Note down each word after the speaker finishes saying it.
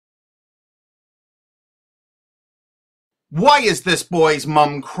Why is this boy's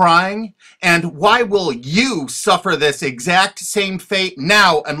mom crying? And why will you suffer this exact same fate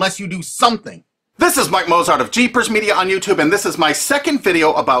now unless you do something? This is Mike Mozart of Jeepers Media on YouTube, and this is my second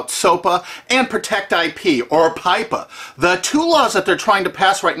video about SOPA and Protect IP, or PIPA, the two laws that they're trying to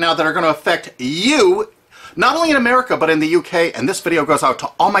pass right now that are going to affect you, not only in America, but in the UK. And this video goes out to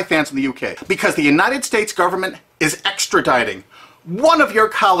all my fans in the UK, because the United States government is extraditing one of your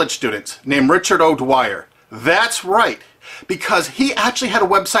college students named Richard O'Dwyer. That's right, because he actually had a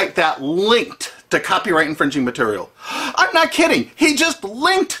website that linked to copyright infringing material. I'm not kidding. He just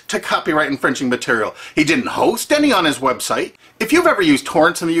linked to copyright infringing material. He didn't host any on his website. If you've ever used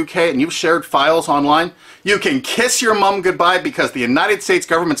torrents in the UK and you've shared files online, you can kiss your mom goodbye, because the United States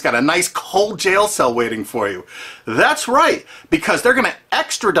government's got a nice cold jail cell waiting for you. That's right, because they're going to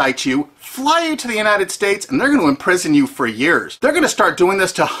extradite you, fly you to the United States, and they're going to imprison you for years. They're going to start doing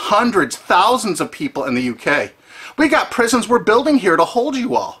this to hundreds, thousands of people in the UK. We got prisons we're building here to hold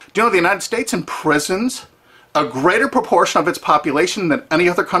you all. Do you know the United States imprisons a greater proportion of its population than any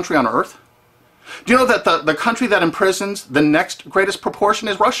other country on earth? Do you know that the country that imprisons the next greatest proportion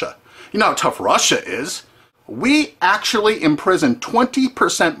is Russia? You know how tough Russia is. We actually imprison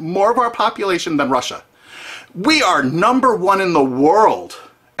 20% more of our population than Russia. We are #1 in the world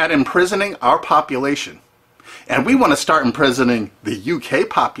at imprisoning our population. And we want to start imprisoning the UK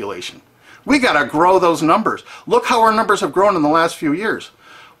population. We got to grow those numbers. Look how our numbers have grown in the last few years.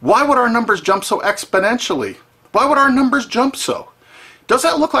 Why would our numbers jump so exponentially? Why would our numbers jump so? Does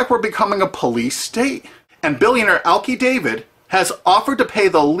that look like we're becoming a police state? And billionaire Alki David has offered to pay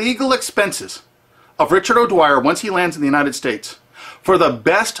the legal expenses of Richard O'Dwyer once he lands in the United States for the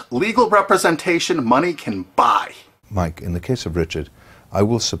best legal representation money can buy. Mike, in the case of Richard, I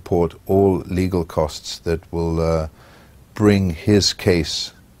will support all legal costs that will bring his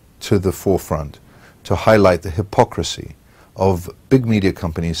case to the forefront, to highlight the hypocrisy of big media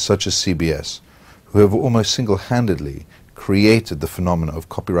companies such as CBS, who have almost single-handedly created the phenomenon of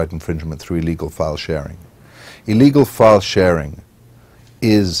copyright infringement through illegal file sharing. Illegal file sharing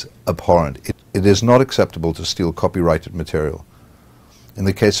is abhorrent. It is not acceptable to steal copyrighted material. In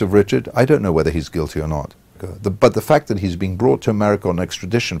the case of Richard, I don't know whether he's guilty or not, but the fact that he's being brought to America on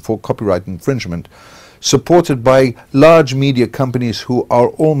extradition for copyright infringement, supported by large media companies who are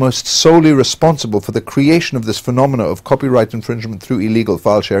almost solely responsible for the creation of this phenomena of copyright infringement through illegal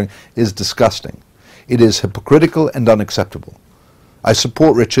file sharing, is disgusting. It is hypocritical and unacceptable. I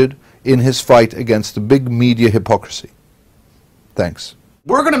support Richard in his fight against the big media hypocrisy. Thanks.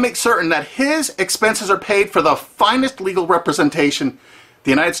 We're going to make certain that his expenses are paid for the finest legal representation the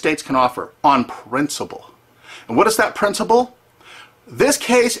United States can offer, on principle. And what is that principle? This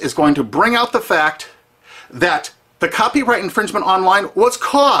case is going to bring out the fact that the copyright infringement online was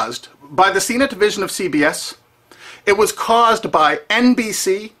caused by the CNET division of CBS. It was caused by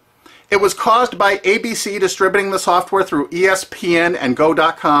NBC. It was caused by ABC distributing the software through ESPN and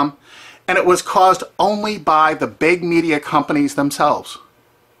Go.com. And it was caused only by the big media companies themselves.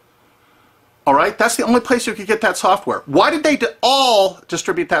 All right? That's the only place you could get that software. Why did they all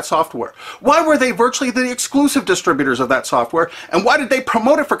distribute that software? Why were they virtually the exclusive distributors of that software? And why did they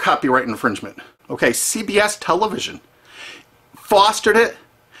promote it for copyright infringement? Okay, CBS television fostered it,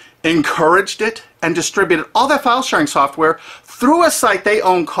 encouraged it, and distributed all that file sharing software through a site they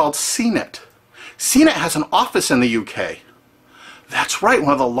own called CNET. CNET has an office in the UK. That's right,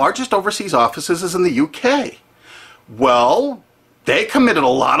 one of the largest overseas offices is in the UK. Well, they committed a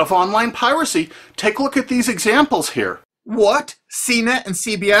lot of online piracy. Take a look at these examples here. What? CNET and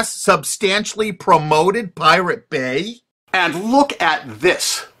CBS substantially promoted Pirate Bay? And look at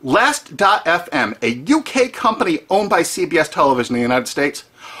this. Last.fm, a UK company owned by CBS Television in the United States.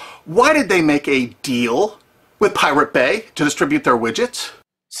 Why did they make a deal with Pirate Bay to distribute their widgets?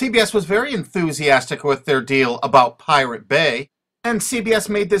 CBS was very enthusiastic with their deal about Pirate Bay. And CBS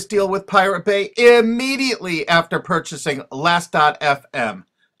made this deal with Pirate Bay immediately after purchasing Last.fm.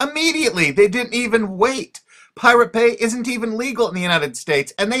 Immediately. They didn't even wait. Pirate Bay isn't even legal in the United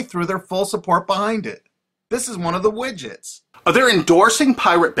States, and they threw their full support behind it. This is one of the widgets. They're endorsing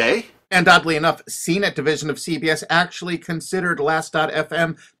Pirate Bay. And oddly enough, CNET division of CBS actually considered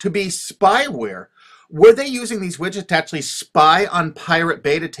Last.fm to be spyware. Were they using these widgets to actually spy on Pirate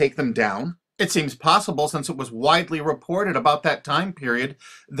Bay to take them down? It seems possible, since it was widely reported about that time period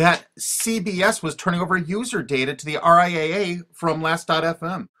that CBS was turning over user data to the RIAA from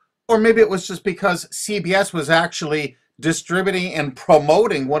Last.fm. Or maybe it was just because CBS was actually distributing and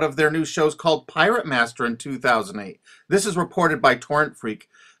promoting one of their new shows called Pirate Master in 2008. This is reported by Torrent Freak.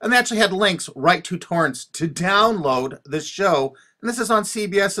 And they actually had links right to torrents to download this show. And this is on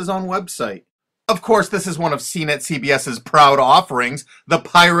CBS's own website. Of course, this is one of CNET CBS's proud offerings, the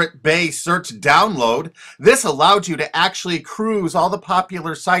Pirate Bay Search Download. This allowed you to actually cruise all the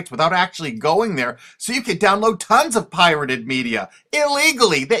popular sites without actually going there, so you could download tons of pirated media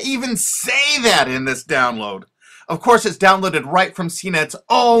illegally. They even say that in this download. Of course, it's downloaded right from CNET's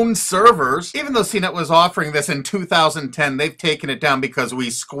own servers. Even though CNET was offering this in 2010, they've taken it down because we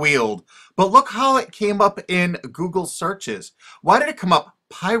squealed. But look how it came up in Google searches. Why did it come up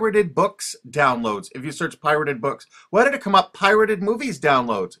pirated books downloads if you search pirated books? Why did it come up pirated movies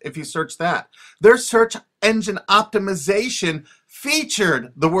downloads if you search that? Their search engine optimization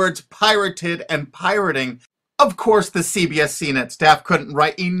featured the words pirated and pirating. Of course, the CBS CNET staff couldn't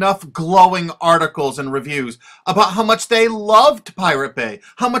write enough glowing articles and reviews about how much they loved Pirate Bay,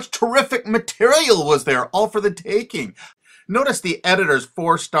 how much terrific material was there, all for the taking. Notice the editor's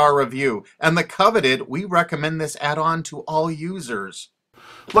 4-star review and the coveted, we recommend this add-on to all users.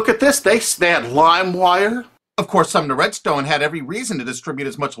 Look at this, they had LimeWire. Of course, Sumner Redstone had every reason to distribute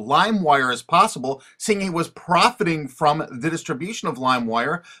as much LimeWire as possible, seeing he was profiting from the distribution of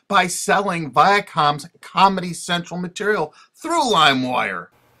LimeWire by selling Viacom's Comedy Central material through LimeWire.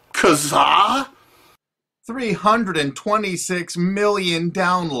 Kazaa? 326 million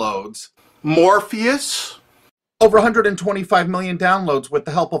downloads. Morpheus? Over 125 million downloads with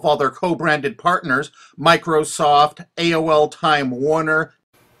the help of all their co-branded partners, Microsoft, AOL Time Warner.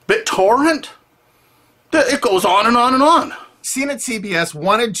 BitTorrent? It goes on and on and on. CNET CBS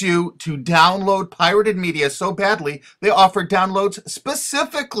wanted you to download pirated media so badly, they offered downloads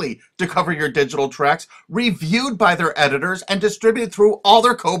specifically to cover your digital tracks, reviewed by their editors, and distributed through all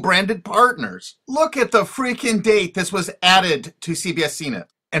their co-branded partners. Look at the freaking date this was added to CBS CNET.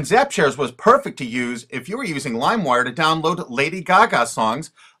 And ZapShares was perfect to use if you were using LimeWire to download Lady Gaga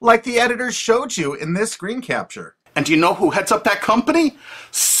songs, like the editors showed you in this screen capture. And do you know who heads up that company?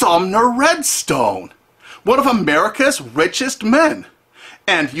 Sumner Redstone, one of America's richest men.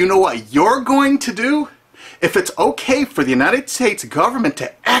 And you know what you're going to do? If it's okay for the United States government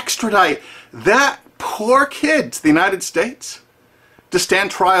to extradite that poor kid to the United States to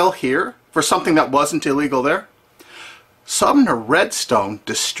stand trial here for something that wasn't illegal there, Sumner Redstone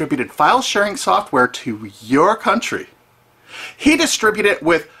distributed file sharing software to your country. He distributed it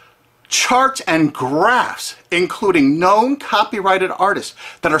with charts and graphs, including known copyrighted artists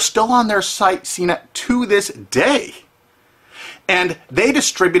that are still on their site CNET to this day. And they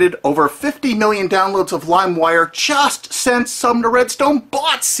distributed over 50 million downloads of LimeWire just since Sumner Redstone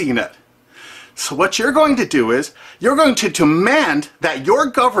bought CNET. So what you're going to do is, you're going to demand that your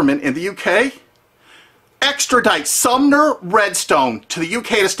government in the UK extradite Sumner Redstone to the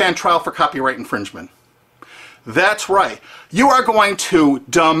UK to stand trial for copyright infringement. That's right. You are going to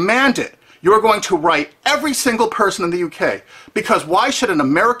demand it. You are going to write every single person in the UK. Because why should an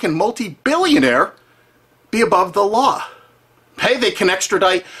American multi-billionaire be above the law? Hey, they can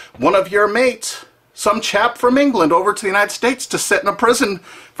extradite one of your mates, some chap from England, over to the United States to sit in a prison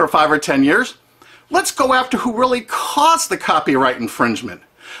for 5 or 10 years. Let's go after who really caused the copyright infringement.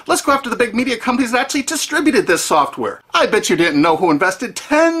 Let's go after the big media companies that actually distributed this software. I bet you didn't know who invested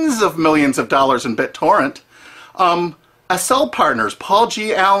tens of millions of dollars in BitTorrent. SL partners, Paul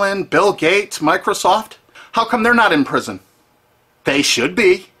G. Allen, Bill Gates, Microsoft. How come they're not in prison? They should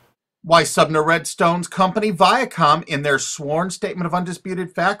be. Why, Sumner Redstone's company, Viacom, in their sworn statement of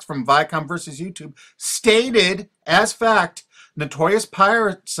undisputed facts from Viacom versus YouTube, stated as fact notorious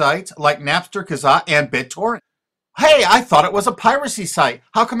pirate sites like Napster, Kazaa, and BitTorrent. Hey, I thought it was a piracy site.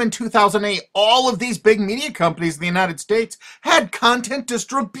 How come in 2008 all of these big media companies in the United States had content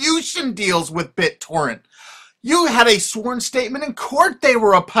distribution deals with BitTorrent? You had a sworn statement in court they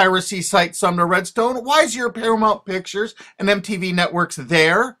were a piracy site, Sumner Redstone. Why is your Paramount Pictures and MTV networks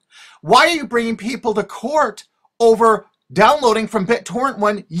there? Why are you bringing people to court over downloading from BitTorrent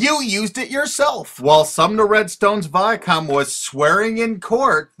when you used it yourself? While Sumner Redstone's Viacom was swearing in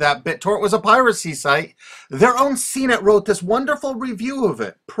court that BitTorrent was a piracy site, their own CNET wrote this wonderful review of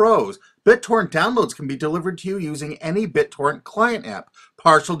it. Pros: BitTorrent downloads can be delivered to you using any BitTorrent client app.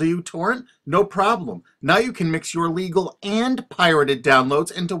 Partial to uTorrent? No problem. Now you can mix your legal and pirated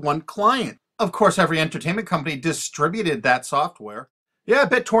downloads into one client. Of course, every entertainment company distributed that software. Yeah,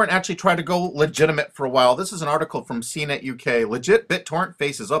 BitTorrent actually tried to go legitimate for a while. This is an article from CNET UK. Legit BitTorrent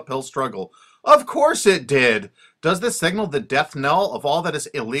faces uphill struggle. Of course it did. Does this signal the death knell of all that is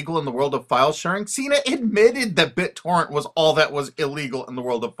illegal in the world of file sharing? CNET admitted that BitTorrent was all that was illegal in the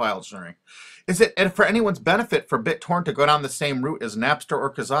world of file sharing. Is it for anyone's benefit for BitTorrent to go down the same route as Napster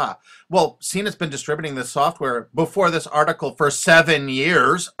or Kazaa? Well, CNET's been distributing this software before this article for 7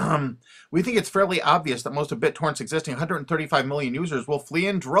 years. We think it's fairly obvious that most of BitTorrent's existing 135 million users will flee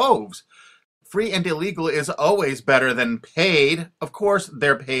in droves. free and illegal is always better than paid. Of course,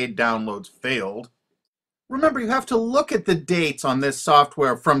 their paid downloads failed. Remember, you have to look at the dates on this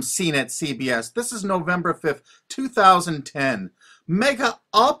software from CNET CBS. This is November 5th, 2010. Mega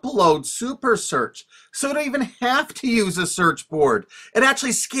upload super search. So you don't even have to use a search board. It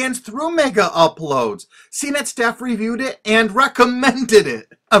actually scans through mega uploads. CNET staff reviewed it and recommended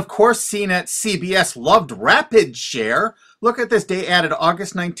it. Of course, CNET CBS loved rapid share. Look at this date added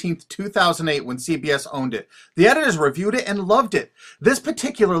August 19th, 2008 when CBS owned it. The editors reviewed it and loved it. This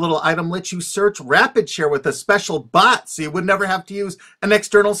particular little item lets you search rapid share with a special bot so you would never have to use an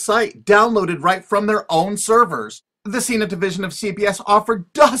external site, downloaded right from their own servers. The CNET division of CBS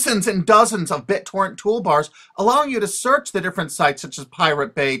offered dozens and dozens of BitTorrent toolbars, allowing you to search the different sites such as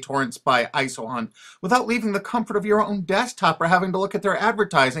Pirate Bay, Torrent Spy, ISOHunt, without leaving the comfort of your own desktop or having to look at their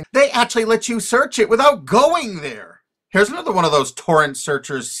advertising. They actually let you search it without going there. Here's another one of those torrent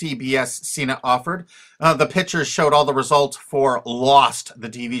searchers CBS CNET offered. The pictures showed all the results for Lost,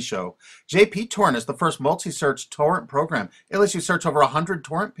 the TV show. JP Torrent is the first multi-search torrent program. It lets you search over 100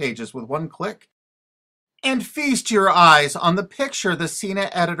 torrent pages with one click. And feast your eyes on the picture the CNET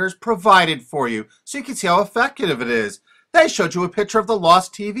editors provided for you so you can see how effective it is. They showed you a picture of the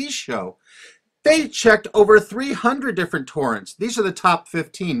Lost TV show. They checked over 300 different torrents. These are the top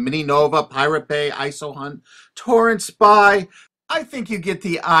 15. Mini Nova, Pirate Bay, ISOHunt, Torrent Spy. I think you get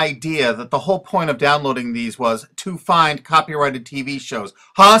the idea that the whole point of downloading these was to find copyrighted TV shows.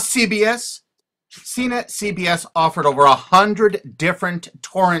 Huh, CBS? CNET CBS offered over 100 different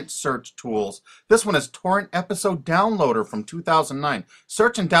torrent search tools. This one is Torrent Episode Downloader from 2009.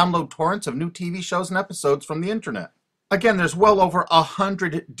 Search and download torrents of new TV shows and episodes from the internet. Again, there's well over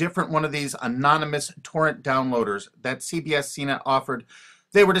 100 different one of these anonymous torrent downloaders that CBS CNET offered.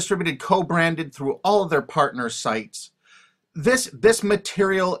 They were distributed co-branded through all of their partner sites. This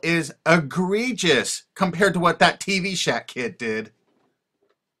material is egregious compared to what that TV Shack kid did.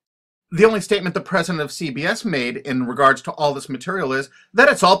 The only statement the president of CBS made in regards to all this material is that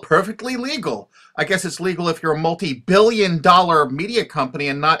it's all perfectly legal. I guess it's legal if you're a multi-billion-dollar media company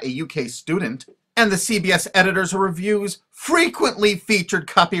and not a UK student. And the CBS editors' reviews frequently featured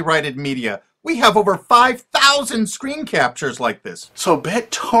copyrighted media. We have over 5,000 screen captures like this. So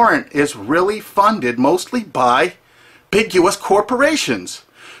BitTorrent is really funded mostly by big US corporations.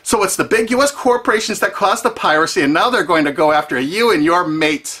 So it's the big US corporations that caused the piracy, and now they're going to go after you and your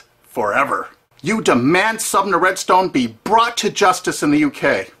mates forever. You demand Sumner Redstone be brought to justice in the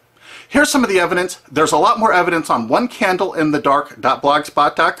UK. Here's some of the evidence. There's a lot more evidence on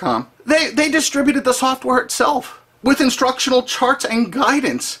onecandleinthedark.blogspot.com. They distributed the software itself with instructional charts and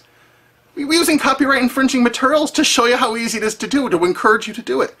guidance. We're using copyright infringing materials to show you how easy it is to do, to encourage you to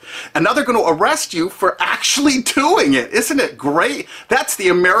do it. And now they're going to arrest you for actually doing it. Isn't it great? That's the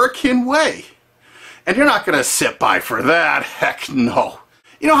American way. And you're not going to sit by for that. Heck no.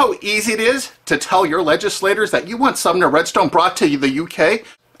 You know how easy it is to tell your legislators that you want Sumner Redstone brought to the UK?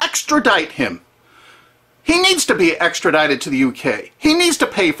 Extradite him. He needs to be extradited to the UK. He needs to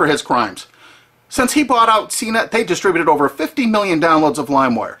pay for his crimes. Since he bought out CNET, they distributed over 50 million downloads of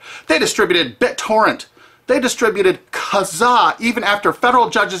LimeWire. They distributed BitTorrent. They distributed Kazaa even after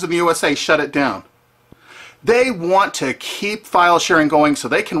federal judges in the USA shut it down. They want to keep file sharing going so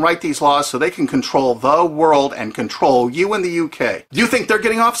they can write these laws so they can control the world and control you in the UK. You think they're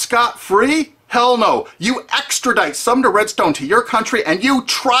getting off scot-free? Hell no. You extradite Sumner Redstone to your country and you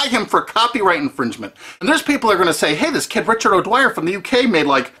try him for copyright infringement. And there's people that are going to say, hey, this kid Richard O'Dwyer from the UK made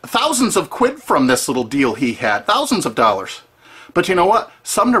like thousands of quid from this little deal he had. Thousands of dollars. But you know what?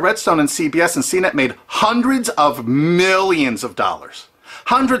 Sumner Redstone and CBS and CNET made hundreds of millions of dollars.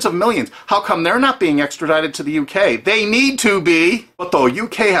 Hundreds of millions. How come they're not being extradited to the UK? They need to be. But the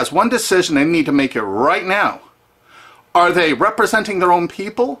UK has one decision they need to make it right now. Are they representing their own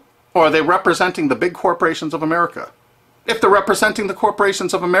people, or are they representing the big corporations of America? If they're representing the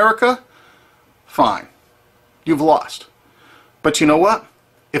corporations of America, fine. You've lost. But you know what?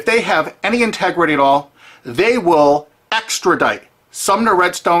 If they have any integrity at all, they will extradite Sumner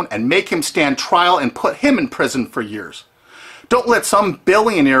Redstone and make him stand trial and put him in prison for years. Don't let some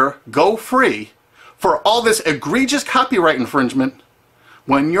billionaire go free for all this egregious copyright infringement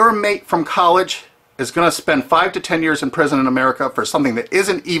when your mate from college is going to spend 5 to 10 years in prison in America for something that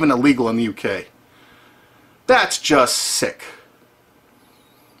isn't even illegal in the UK. That's just sick.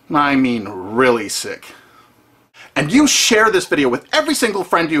 I mean, really sick. And you share this video with every single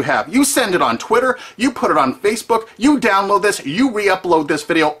friend you have. You send it on Twitter, you put it on Facebook, you download this, you re-upload this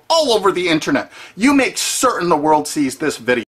video all over the internet. You make certain the world sees this video.